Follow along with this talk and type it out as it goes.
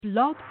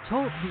Blog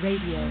Talk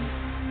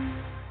Radio.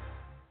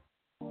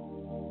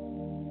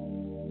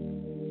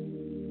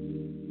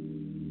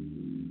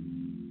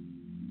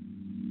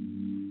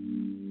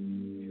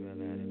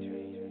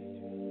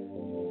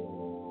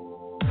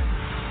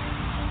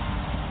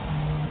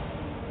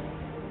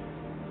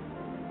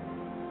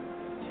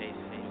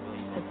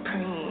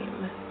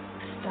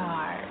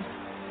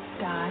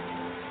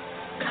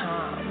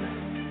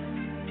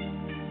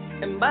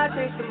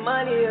 Chasing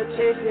money or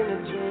chasing a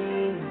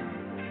dream.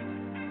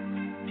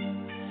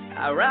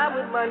 I ride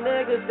with my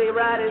niggas, they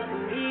riding for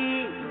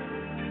me.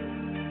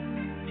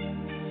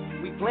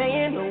 We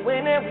playing to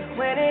win and we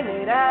planning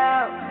it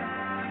out.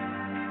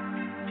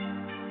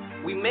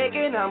 We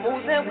making our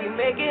moves and we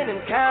making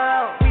them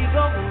count. We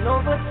going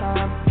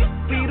overtime,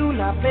 we do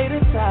not play the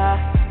tie.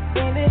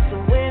 In it to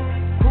win,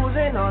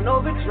 cruising on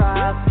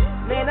overdrive.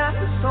 Man, I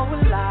feel so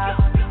alive,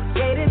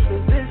 created for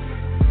this.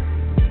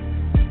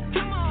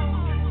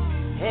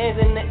 Hands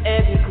in the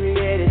air, you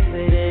created for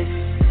this.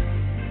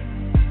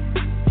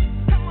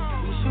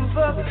 We shoot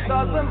for the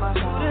stars, but my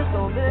shooters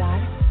don't miss.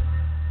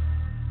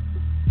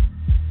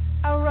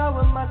 I ride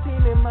with my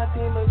team and my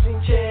team a dream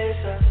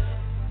chaser.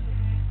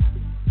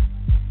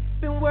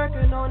 Been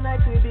working all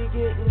night to be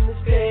getting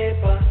this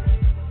paper.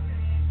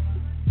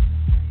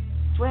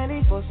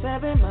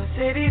 24/7, my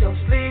city don't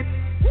sleep.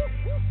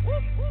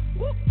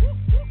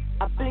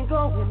 I've been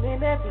going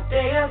in every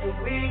day of the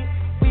week.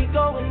 We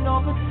going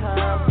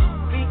overtime.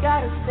 We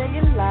gotta stay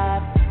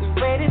alive, we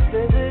waited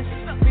for this,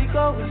 we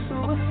go with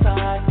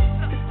suicide.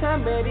 This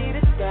time ready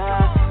to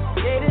die,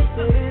 created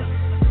for this.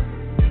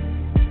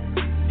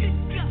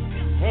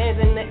 Hands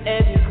in the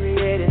air, you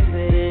created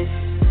for this.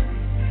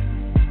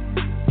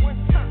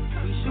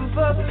 We shoot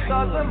for the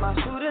stars, but my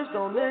shooters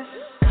don't miss.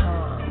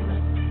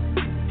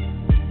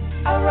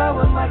 I ride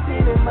with my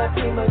team and my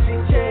team a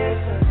dream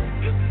chaser.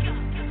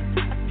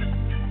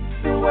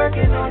 Been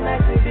working all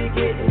night to be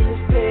getting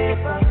this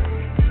paper.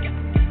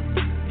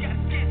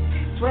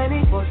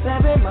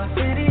 24/7, my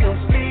city don't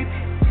sleep.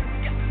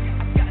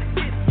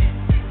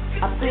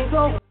 I've been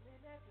going.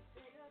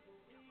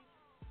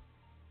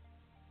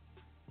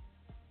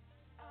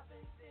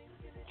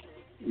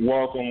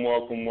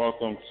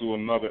 Welcome to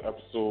another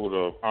episode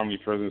of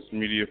Omnipresence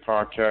Media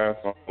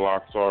Podcast on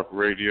Block Talk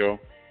Radio.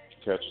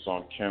 Catch us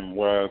on Chem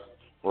West.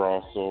 We're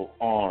also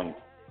on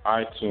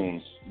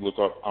iTunes. Look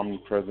up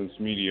Omnipresence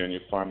Media and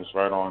you'll find us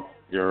right on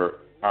your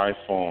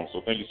iPhone.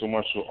 So thank you so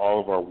much to all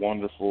of our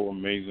wonderful,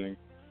 amazing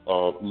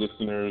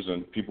listeners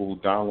and people who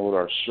download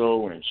our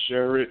show and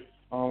share it.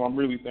 I'm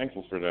really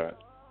thankful for that.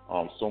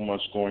 So much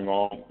going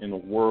on in the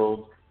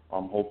world.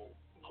 I'm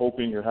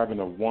hoping you're having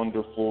a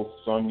wonderful,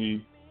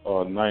 sunny,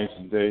 nice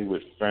day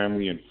with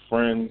family and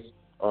friends.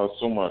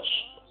 So much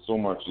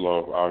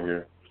love out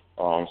here.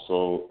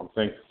 So I'm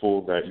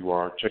thankful that you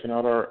are checking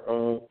out our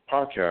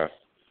podcast.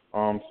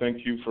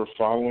 Thank you for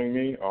following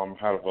me.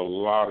 Have a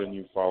lot of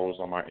new followers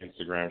on my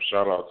Instagram.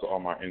 Shout out to all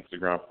my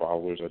Instagram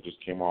followers that just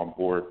came on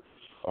board.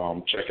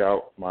 Check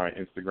out my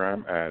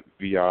Instagram at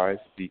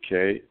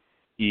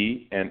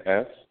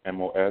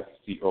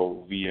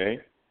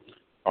VICKENSMOSCOVA.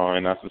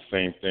 And that's the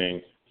same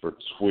thing for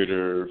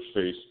Twitter,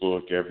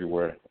 Facebook,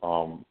 everywhere.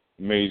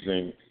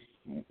 Amazing.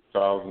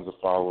 Thousands of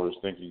followers.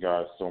 Thank you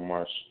guys so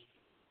much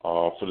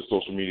for the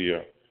social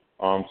media.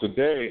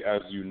 Today,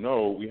 as you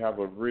know, we have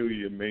a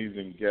really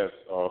amazing guest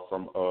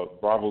from a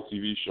Bravo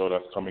TV show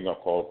that's coming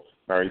up called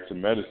Married to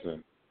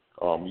Medicine.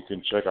 You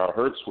can check out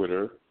her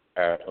Twitter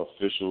at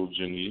official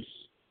Genise.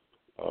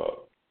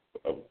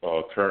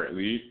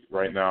 Currently,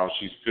 right now,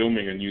 she's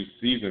filming a new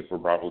season for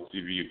Bravo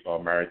TV,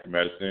 Married to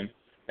Medicine,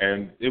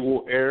 and it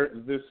will air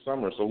this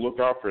summer. So look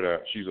out for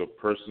that. She's a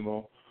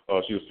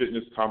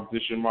fitness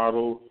competition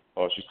model.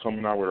 She's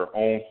coming out with her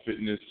own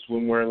fitness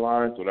swimwear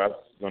line, so that's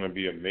going to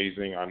be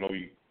amazing. I know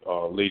you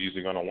ladies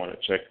are going to want to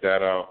check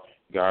that out.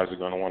 Guys are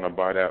going to want to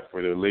buy that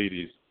for their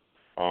ladies.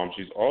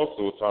 She's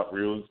also a top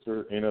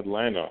realtor in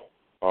Atlanta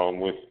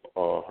with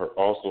her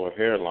also a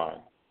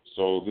hairline.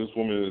 So this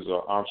woman is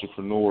an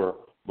entrepreneur,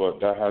 but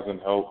that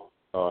hasn't held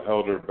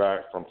her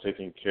back from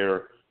taking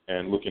care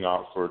and looking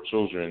out for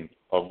children,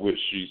 of which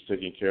she's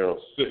taking care of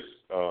 6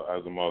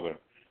 as a mother.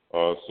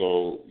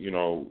 So,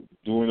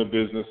 doing a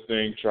business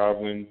thing,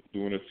 traveling,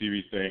 doing a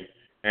TV thing,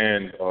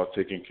 and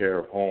taking care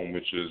of home,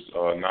 which is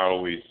not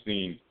always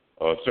seen,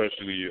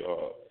 especially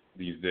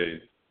these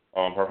days.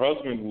 Her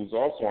husband, who's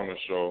also on the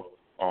show,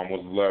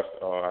 was left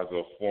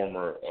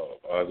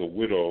as a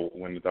widow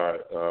when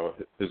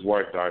his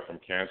wife died from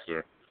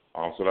cancer.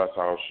 So that's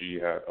how she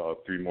had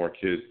 3 more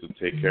kids to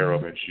take care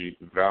of, and she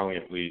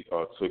valiantly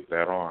took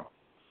that on.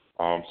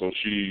 So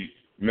she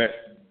met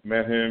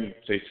him,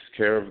 takes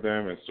care of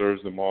them, and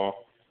serves them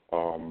all,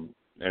 and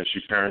she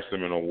parents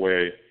them in a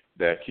way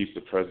that keeps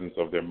the presence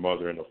of their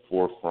mother in the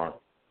forefront,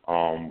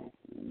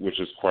 which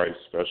is quite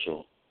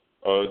special.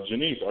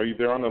 Genise, are you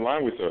there on the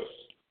line with us?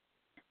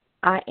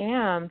 I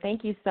am.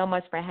 Thank you so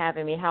much for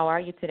having me. How are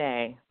you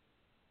today?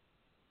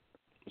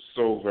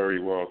 So very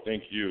well.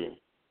 Thank you.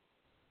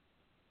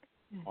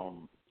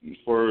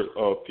 for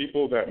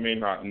people that may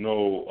not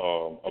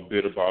know a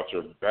bit about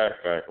your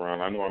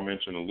background, I know I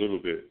mentioned a little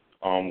bit.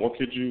 What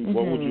would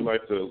you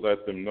like to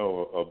let them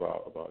know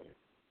about you?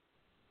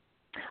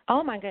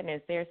 Oh, my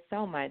goodness, there's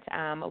so much.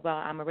 Well,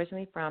 I'm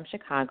originally from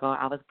Chicago.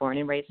 I was born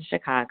and raised in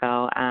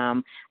Chicago.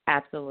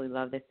 Absolutely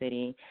love the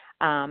city.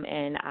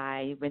 And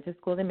I went to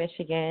school in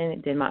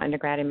Michigan, did my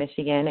undergrad in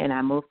Michigan, and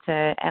I moved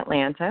to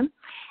Atlanta.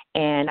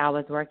 And I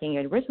was working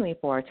originally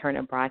for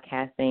Turner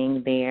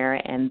Broadcasting there,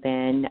 and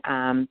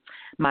then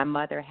my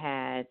mother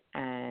had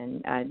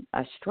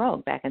a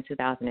stroke back in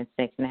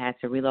 2006, and I had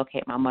to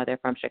relocate my mother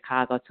from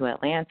Chicago to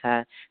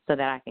Atlanta so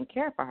that I can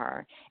care for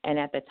her. And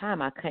at the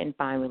time, I couldn't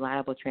find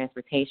reliable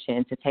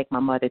transportation to take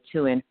my mother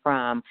to and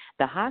from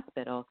the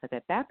hospital, because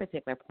at that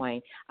particular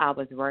point, I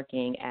was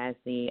working as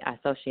the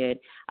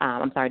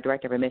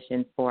director of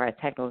admissions for a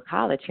technical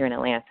college here in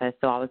Atlanta.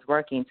 So I was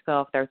working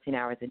 12, 13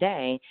 hours a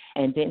day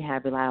and didn't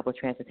have reliable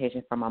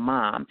transportation for my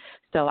mom.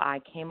 So I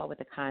came up with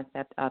the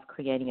concept of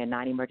creating a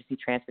non-emergency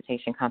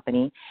transportation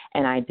company,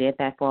 and I did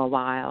that for a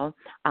while.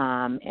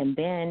 And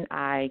then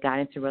I got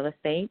into real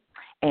estate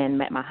and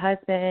met my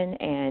husband,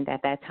 and at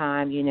that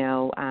time,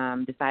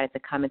 decided to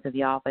come into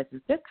the office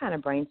and just kind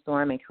of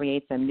brainstorm and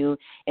create some new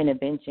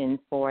interventions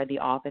for the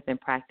office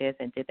and practice,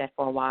 and did that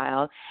for a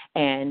while.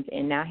 And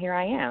now here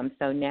I am.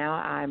 So now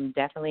I'm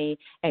definitely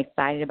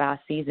excited about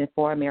season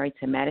 4, Married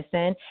to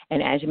Medicine.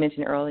 And as you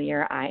mentioned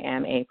earlier, I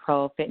am a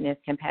pro fitness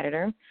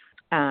competitor.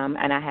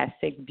 And I have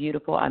 6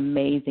 beautiful,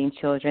 amazing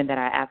children that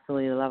I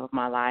absolutely love of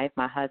my life.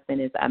 My husband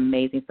is an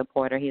amazing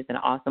supporter. He's an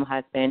awesome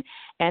husband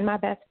and my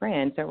best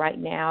friend. So right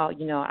now,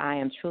 I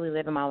am truly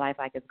living my life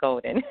like it's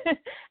golden.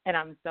 And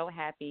I'm so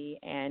happy,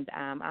 and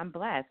I'm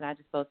blessed. And I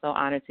just feel so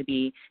honored to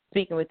be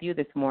speaking with you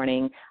this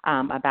morning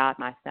about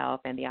myself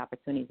and the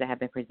opportunities that have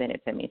been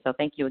presented to me. So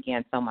thank you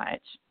again so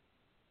much.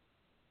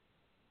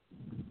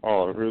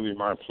 Oh, really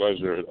my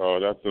pleasure.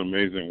 That's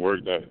amazing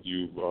work that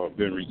you've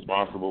been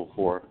responsible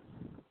for.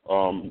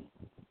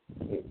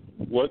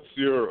 What's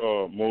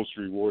your most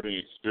rewarding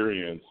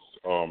experience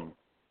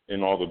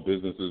in all the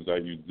businesses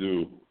that you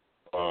do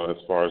as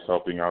far as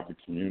helping out the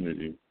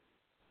community?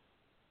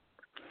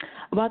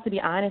 Well, to be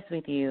honest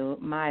with you,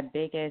 my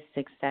biggest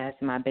success,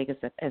 my biggest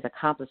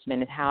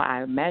accomplishment is how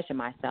I measure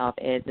myself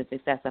is the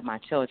success of my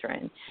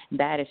children.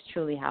 That is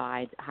truly how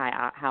I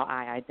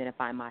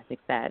identify my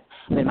success.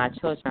 When my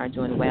children are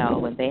doing well,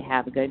 when they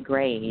have good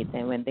grades,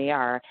 and when they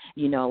are,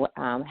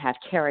 have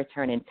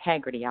character and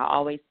integrity. I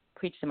always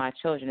preach to my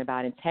children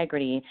about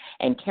integrity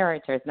and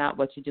character. It's not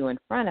what you do in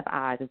front of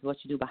eyes, it's what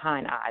you do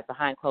behind eyes,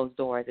 behind closed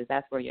doors. Is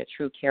that's where your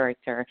true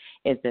character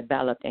is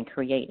developed and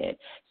created.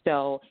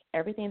 So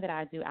everything that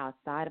I do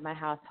outside of my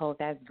household,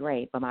 that's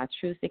great. But my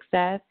true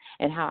success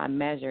and how I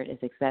measure is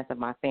success of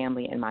my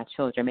family and my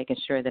children, making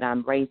sure that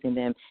I'm raising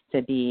them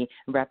to be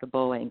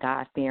reputable and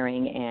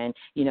God-fearing. And,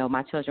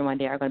 my children one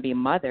day are going to be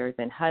mothers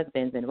and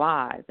husbands and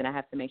wives. And I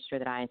have to make sure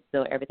that I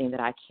instill everything that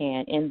I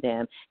can in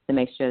them to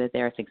make sure that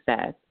they're a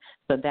success.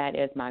 So that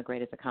is my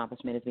greatest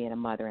accomplishment, is being a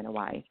mother and a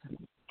wife.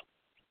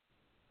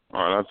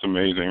 Oh, that's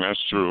amazing. That's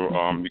true,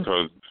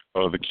 because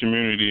the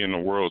community and the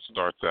world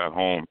starts at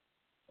home.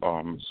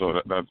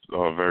 So that's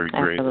very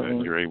great Absolutely.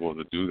 that you're able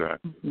to do that.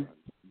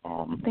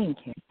 Mm-hmm. Thank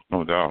you.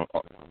 No doubt.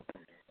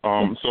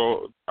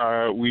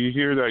 So we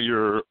hear that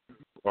you're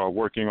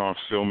working on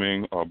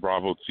filming a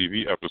Bravo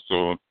TV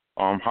episode.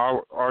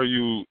 How are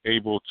you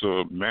able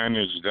to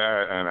manage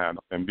that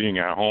and being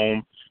at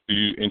home? Do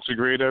you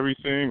integrate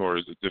everything, or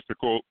is it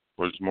difficult,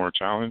 or is it more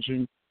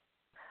challenging?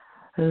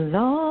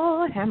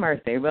 Lord have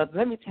mercy. Well,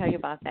 let me tell you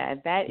about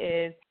that. That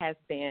has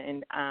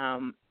been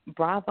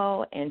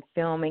Bravo, and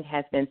filming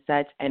has been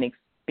such an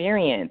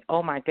experience.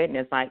 Oh, my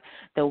goodness. Like,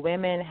 the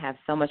women have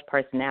so much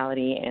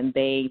personality, and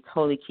they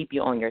totally keep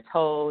you on your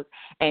toes.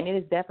 And it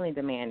is definitely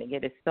demanding.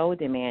 It is so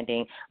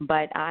demanding,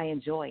 but I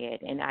enjoy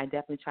it. And I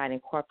definitely try to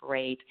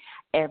incorporate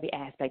every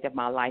aspect of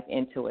my life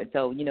into it.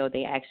 So,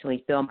 they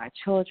actually film my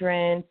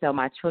children. So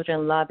my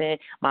children love it.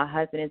 My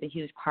husband is a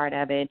huge part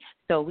of it.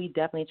 So we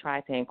definitely try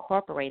to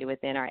incorporate it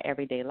within our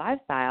everyday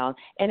lifestyle.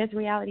 And it's a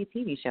reality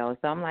TV show.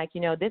 So I'm like,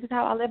 this is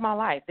how I live my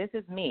life. This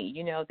is me.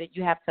 That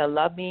you have to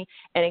love me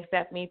and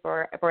accept me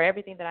for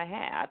everything that I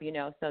have,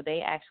 So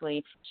they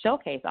actually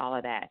showcase all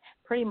of that.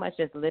 Pretty much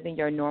just living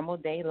your normal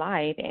day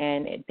life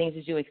and things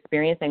that you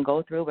experience and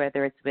go through,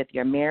 whether it's with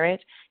your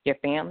marriage, your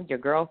family, your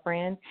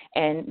girlfriend,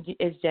 and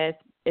it's just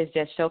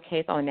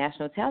showcased on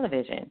national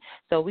television.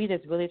 So we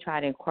just really try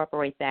to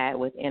incorporate that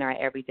within our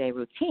everyday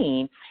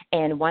routine.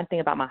 And one thing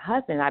about my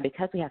husband and I,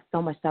 because we have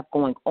so much stuff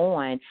going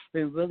on,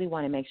 we really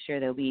want to make sure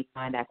that we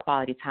find that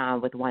quality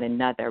time with one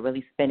another,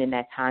 really spending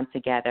that time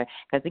together.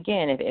 Because,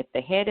 again, if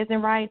the head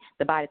isn't right,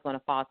 the body's going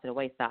to fall to the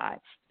wayside.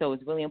 So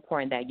it's really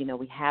important that,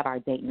 we have our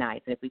date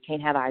nights. And if we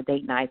can't have our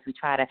date nights, we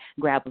try to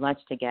grab lunch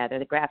together,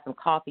 to grab some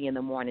coffee in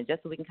the morning,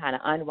 just so we can kind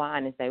of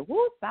unwind and say,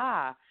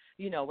 whoop-ah,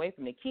 away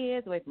from the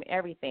kids, away from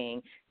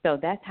everything. So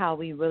that's how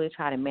we really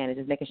try to manage,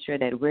 is making sure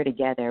that we're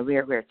together,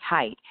 we're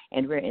tight,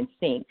 and we're in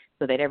sync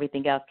so that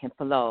everything else can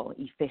flow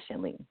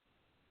efficiently.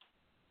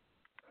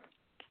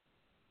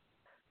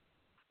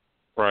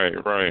 Right,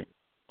 right.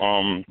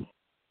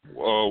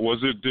 Was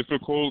it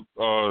difficult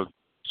to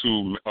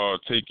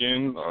take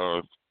in,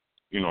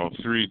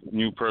 three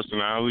new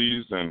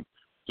personalities and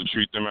to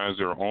treat them as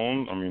their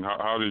own? I mean,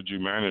 how did you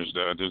manage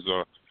that? There's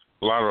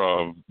a lot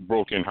of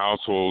broken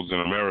households in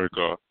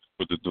America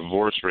with the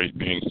divorce rate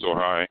being so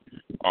high.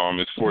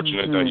 It's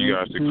fortunate that you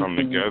guys could come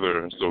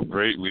together so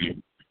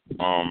greatly.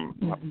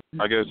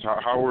 I guess,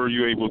 how were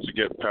you able to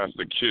get past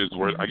the kids?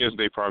 Where I guess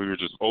they probably were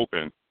just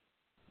open.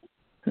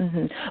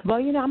 Well,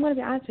 I'm going to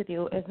be honest with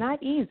you. It's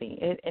not easy.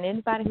 And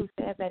anybody who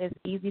says that it's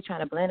easy trying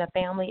to blend a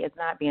family is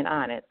not being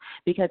honest,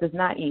 because it's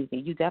not easy.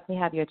 You definitely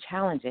have your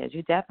challenges.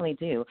 You definitely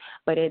do.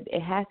 But it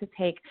has to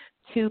take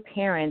two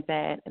parents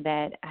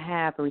that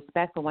have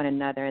respect for one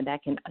another and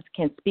that can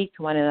speak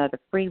to one another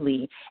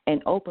freely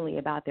and openly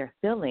about their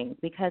feelings,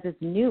 because it's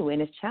new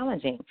and it's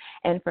challenging.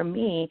 And for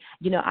me,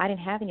 I didn't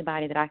have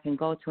anybody that I can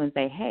go to and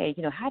say, hey,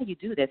 how do you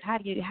do this? How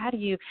do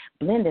you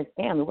blend this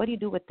family? What do you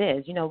do with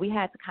this? We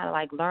had to kind of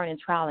like learn in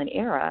trial and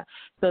error.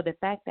 So the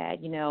fact that,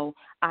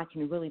 I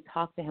can really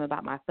talk to him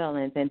about my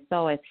feelings, and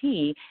so as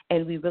he,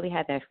 and we really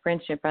had that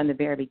friendship from the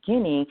very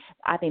beginning,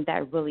 I think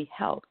that really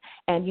helped.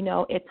 And,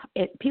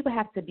 people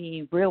have to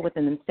be real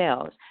within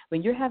themselves.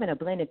 When you're having a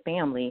blended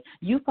family,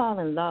 you fall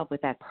in love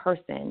with that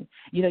person.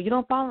 You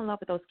don't fall in love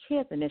with those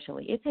kids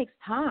initially. It takes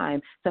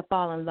time to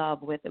fall in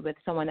love with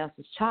someone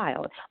else's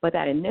child, but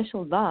that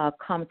initial love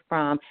comes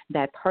from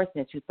that person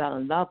that you fell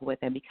in love with,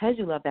 and because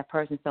you love that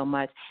person so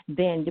much,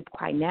 then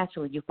quite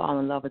naturally you fall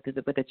in love with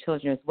the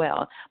children as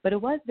well. But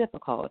it was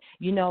difficult,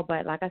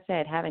 but like I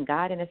said, having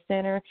God in the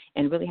center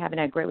and really having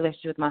that great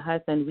relationship with my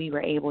husband, we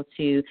were able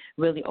to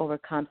really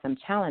overcome some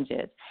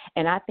challenges.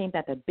 And I think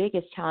that the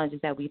biggest challenges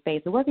that we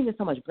faced, it wasn't just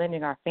so much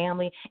blending our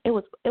family, it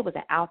was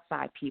the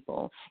outside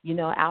people,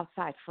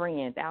 outside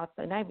friends,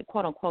 outside, not even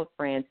quote unquote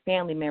friends,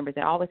 family members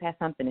that always had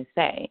something to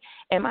say.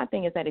 And my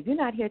thing is that if you're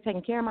not here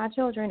taking care of my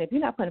children, if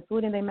you're not putting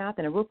food in their mouth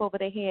and a roof over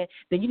their head,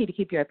 then you need to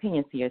keep your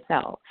opinions to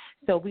yourself.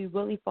 So we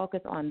really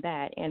focus on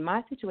that. And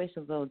my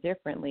situation is a little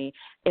different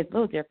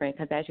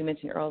because, as you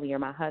mentioned earlier,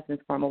 my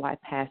husband's former wife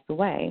passed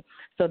away.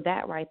 So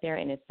that right there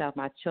in itself,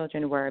 my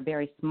children were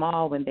very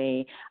small when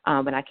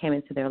I came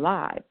into their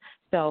lives.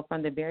 So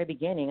from the very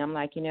beginning, I'm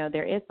like,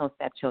 there is no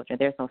stepchildren.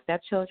 There's no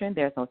stepchildren.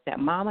 There's no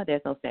stepmama.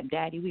 There's no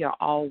stepdaddy. We are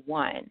all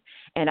one.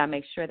 And I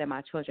make sure that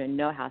my children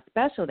know how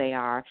special they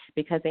are,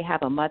 because they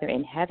have a mother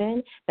in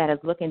heaven that is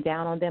looking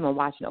down on them and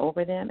watching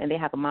over them. And they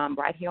have a mom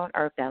right here on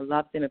earth that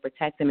loves them and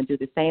protects them and do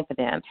the same for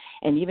them.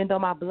 And even though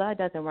my blood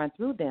doesn't run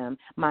through them,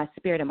 my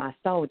spirit and my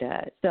soul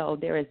does. So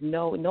there is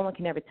no one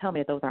can ever tell me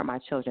that those aren't my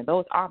children.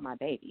 Those are my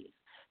babies.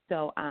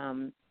 So,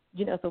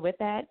 so with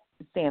that,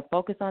 staying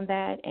focused on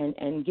that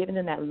and giving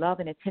them that love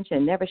and attention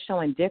and never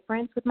showing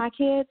difference with my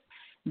kids,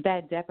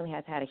 that definitely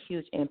has had a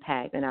huge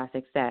impact in our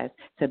success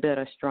to build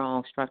a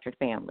strong, structured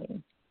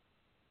family.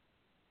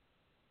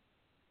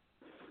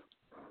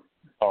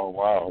 Oh,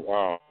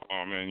 wow.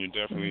 And you're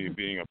definitely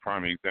being a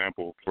prime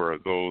example for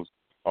those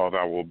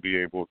that will be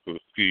able to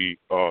see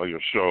your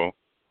show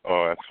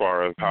as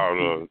far as how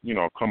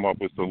to, come up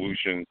with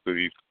solutions to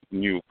these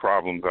new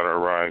problems that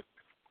arise.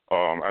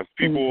 As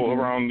people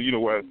around the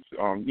U.S.,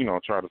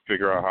 try to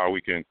figure out how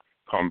we can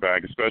come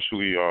back,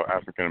 especially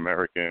African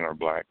American or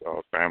Black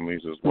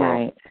families as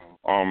well.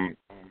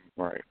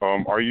 Right.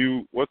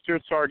 What's your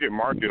target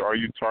market? Are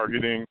you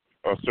targeting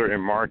a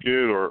certain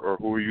market, or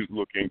who are you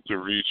looking to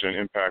reach and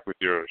impact with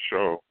your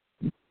show?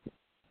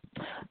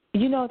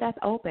 That's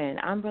open.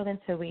 I'm willing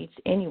to reach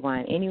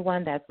anyone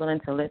that's willing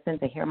to listen,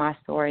 to hear my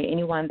story,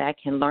 anyone that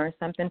can learn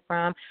something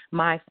from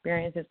my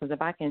experiences, because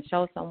if I can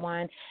show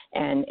someone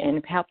and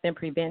help them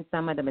prevent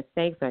some of the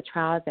mistakes or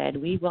trials that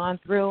we've gone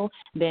through,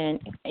 then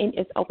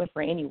it's open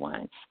for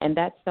anyone. And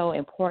that's so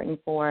important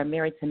for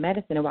Married to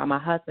Medicine, and why my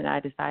husband and I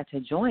decided to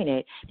join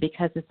it,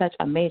 because it's such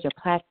a major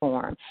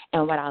platform.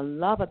 And what I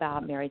love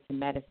about Married to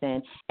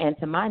Medicine, and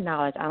to my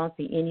knowledge, I don't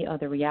see any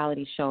other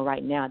reality show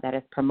right now that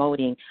is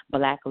promoting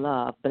Black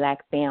love, Black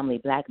family,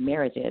 Black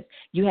marriages.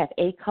 You have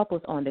 8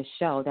 couples on the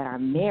show that are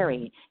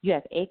married. You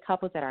have 8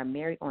 couples that are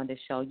married on the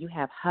show. You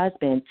have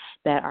husbands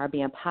that are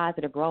being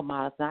positive role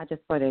models, not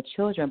just for their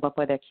children, but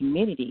for their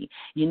community.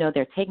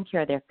 They're taking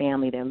care of their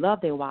family. They love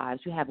their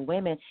wives. You have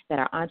women that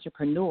are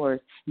entrepreneurs,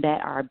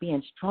 that are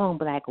being strong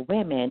Black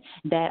women,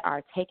 that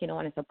are taking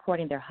on and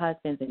supporting their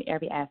husbands in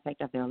every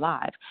aspect of their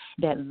lives,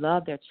 that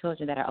love their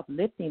children, that are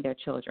uplifting their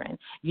children.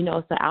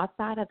 So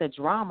outside of the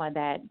drama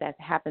that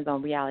happens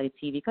on reality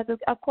TV, because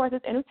of course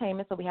it's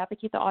entertainment, so we have to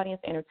keep the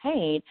audience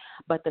entertained,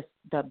 but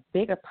the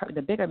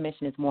bigger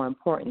mission is more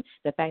important.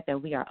 The fact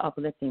that we are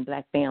uplifting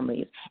Black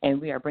families,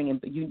 and we are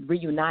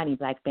reuniting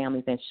Black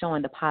families and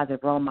showing the positive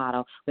role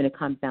model when it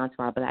comes down to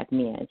our Black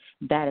men.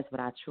 That is what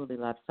I truly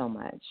love so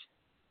much.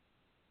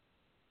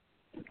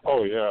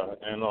 Oh, yeah.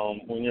 And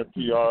when your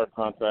PR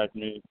contact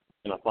me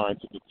and I finally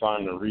took the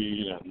time to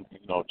read and,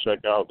 check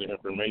out the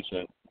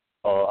information,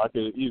 I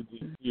could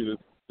easily see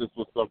this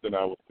was something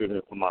that was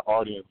fitting for my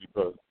audience,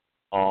 because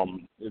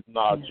it's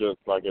not just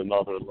like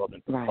another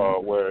loving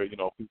where,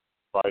 people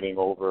fighting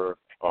over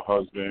a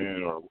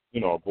husband or,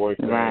 a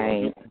boyfriend,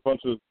 or just a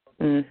bunch of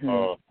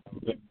uh,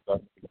 that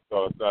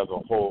as a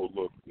whole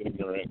look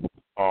ignorant,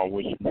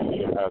 which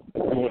media has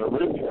been doing a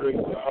really great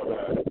job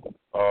at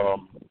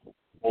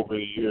over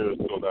the years,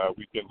 so that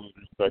we can lose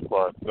respect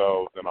for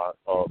ourselves and our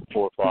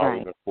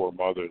forefathers and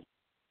foremothers.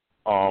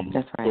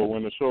 That's right. So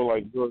when a show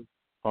like yours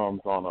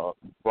comes on a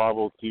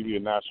Bravo TV, a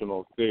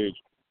national stage,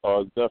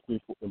 it's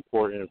definitely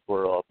important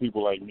for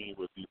people like me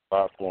with these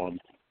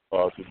platforms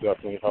to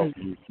definitely help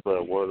you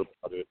spread word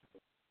about it.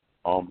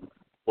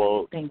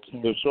 Well, Thank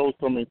you. the show's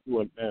coming to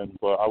an end,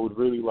 but I would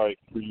really like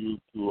for you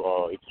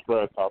to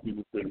express how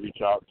people can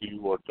reach out to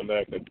you or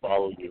connect and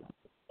follow you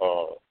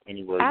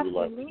anywhere you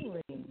like.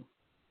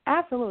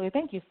 Absolutely.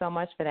 Thank you so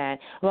much for that.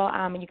 Well,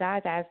 you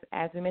guys,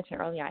 as we mentioned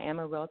earlier, I am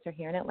a realtor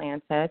here in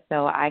Atlanta,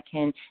 so I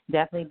can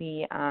definitely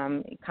be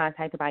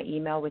contacted by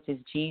email, which is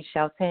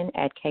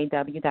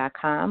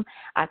gshelton@kw.com.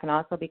 I can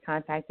also be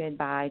contacted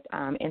by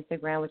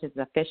Instagram, which is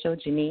official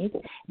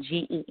Genise,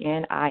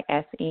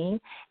 Genise,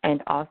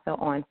 and also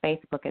on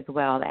Facebook as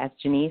well as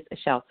Genise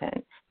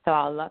Shelton. So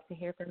I'd love to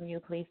hear from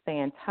you. Please stay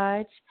in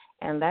touch,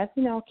 and let's,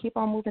 keep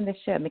on moving the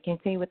ship and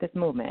continue with this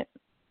movement.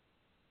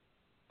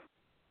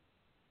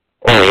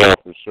 Oh, yeah,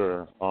 for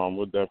sure.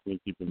 We're definitely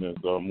keeping this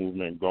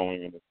movement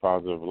going in a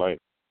positive light.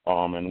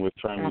 And with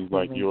families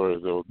like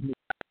yours, it'll be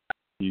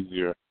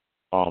easier.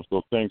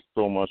 So thanks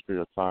so much for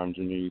your time,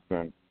 Genise,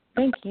 and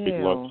thank you.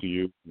 Big luck to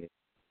you.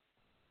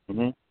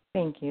 Mm-hmm.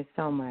 Thank you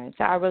so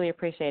much. I really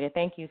appreciate it.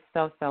 Thank you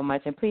so, so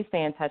much. And please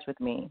stay in touch with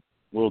me.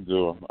 Will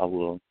do. I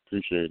will.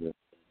 Appreciate it.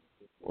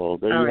 Well,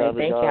 there All you right, have it,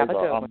 thank guys. You. Have a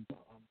good one.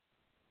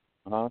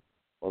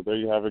 Well, there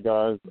you have it,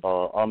 guys.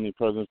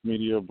 Omnipresence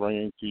Media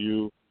bringing to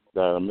you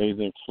that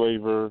amazing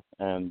flavor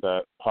and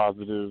that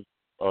positive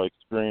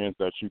experience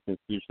that you can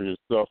see for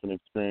yourself and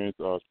experience,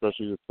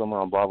 especially this summer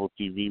on Bravo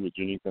TV with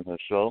Genise and her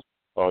show.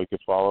 You can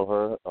follow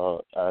her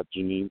at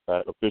Genise,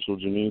 at official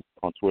Genise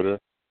on Twitter.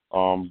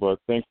 But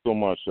thanks so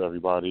much,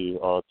 everybody.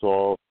 To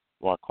all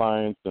my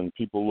clients and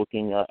people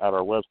looking at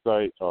our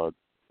website,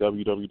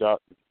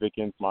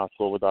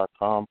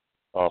 www.vickensmoscova.com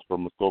for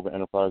Moscova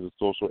Enterprises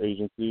Social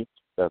Agency.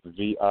 That's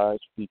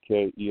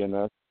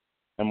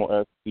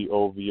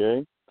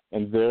VICKENSMOSCOVA.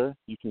 And there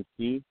you can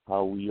see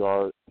how we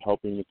are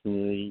helping the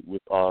community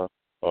with our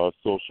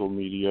social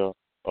media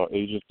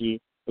agency,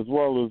 as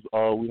well as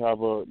we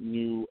have a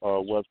new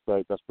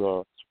website that's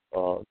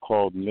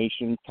called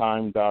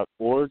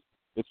nationtime.org.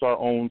 It's our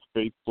own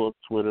Facebook,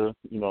 Twitter,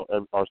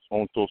 our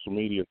own social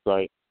media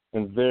site.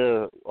 And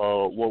there,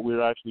 what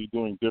we're actually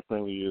doing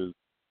differently is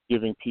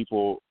giving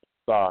people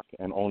stock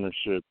and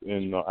ownership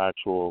in the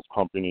actual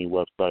company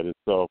website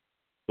itself.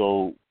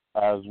 So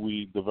as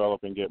we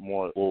develop and get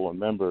more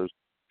members,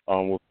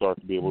 we'll start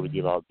to be able to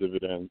give out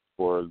dividends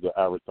for the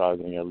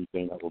advertising and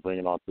everything that we're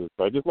bringing onto the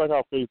site. Just like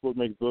how Facebook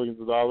makes billions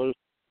of dollars,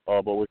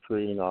 but we're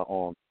creating our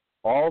own.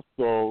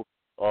 Also,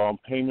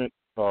 payment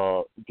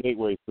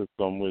gateway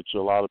system, which a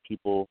lot of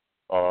people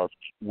are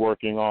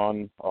working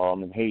on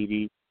in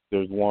Haiti.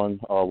 There's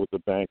one with the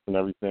banks and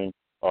everything.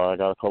 I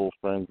got a couple of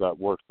friends that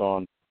worked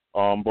on.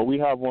 But we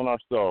have one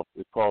ourselves.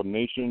 It's called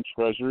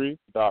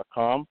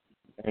nationtreasury.com,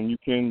 and you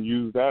can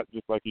use that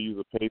just like you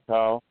use a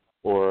PayPal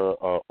or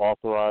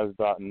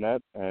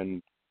authorize.net,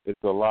 and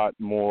it's a lot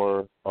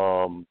more,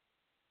 I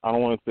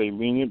don't want to say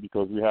lenient,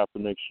 because we have to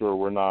make sure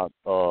we're not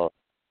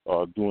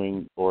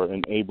doing or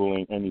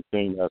enabling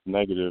anything that's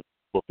negative,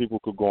 but people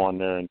could go on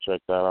there and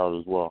check that out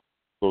as well.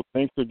 So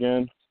thanks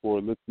again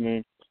for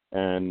listening,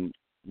 and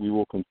we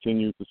will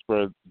continue to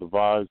spread the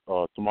vibes.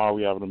 Tomorrow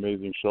we have an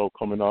amazing show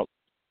coming up,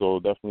 so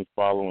definitely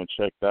follow and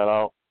check that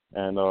out,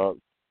 and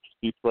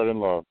keep spreading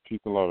love. Peace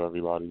and love,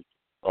 everybody.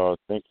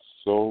 Thanks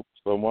so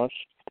much.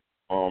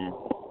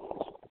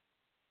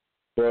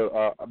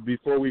 But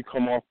before we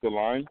come off the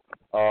line,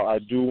 I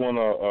do want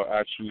to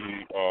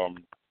actually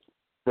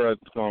spread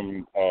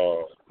some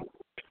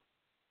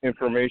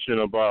information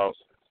about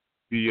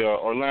the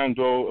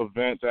Orlando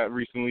event that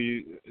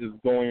recently is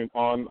going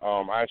on.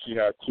 I actually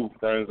had two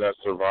friends that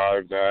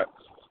survived that,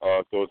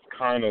 so it's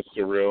kind of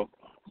surreal.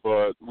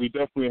 But we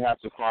definitely have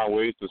to find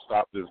ways to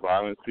stop this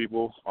violence,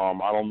 people.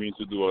 I don't mean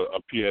to do a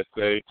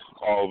PSA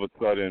all of a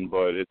sudden,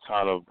 but it's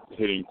kind of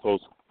hitting close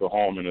to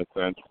home in a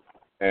sense.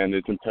 And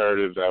it's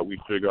imperative that we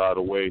figure out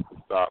a way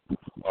to stop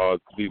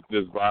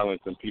this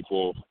violence and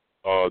people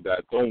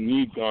that don't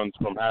need guns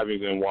from having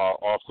them, while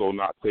also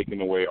not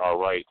taking away our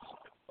rights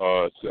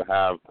to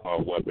have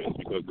weapons,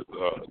 because it's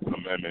an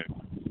amendment.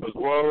 As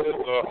well as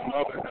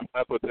another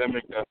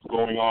epidemic that's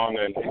going on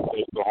and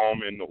close to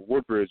home in the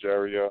Woodbridge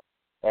area,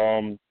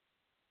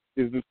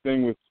 is this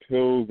thing with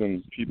pills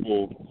and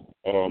people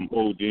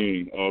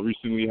ODing.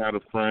 Recently had a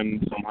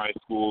friend from high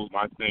school,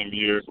 my same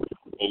year,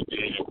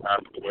 ODing and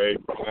passed away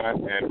from that.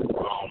 And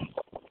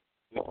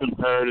it's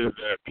imperative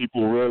that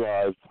people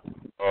realize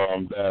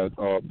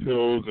that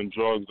pills and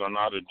drugs are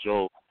not a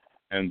joke,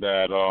 and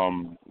that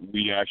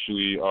we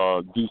actually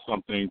do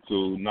something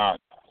to not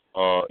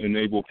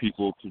enable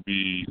people to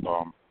be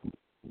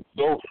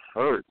so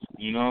hurt,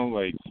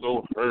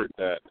 so hurt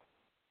that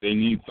they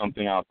need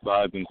something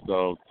outside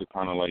themselves to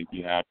kind of like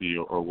be happy,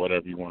 or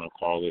whatever you want to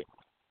call it.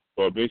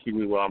 But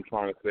basically, what I'm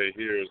trying to say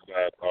here is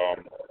that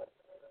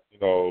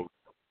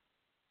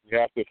we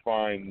have to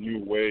find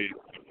new ways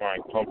to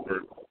find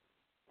comfort,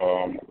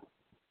 or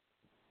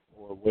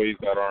ways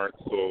that aren't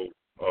so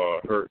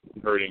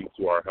hurting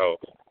to our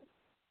health,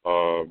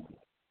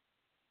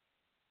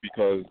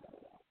 because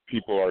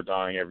people are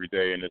dying every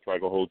day, and it's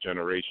like a whole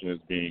generation is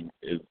being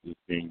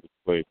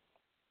displaced.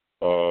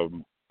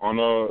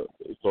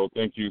 So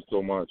thank you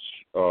so much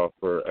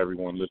for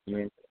everyone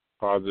listening.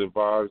 Positive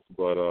vibes,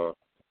 but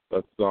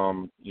let's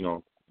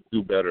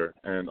do better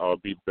and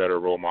be better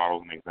role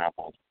models and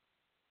examples.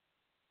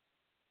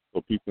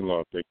 So peace and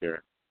love. Take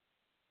care.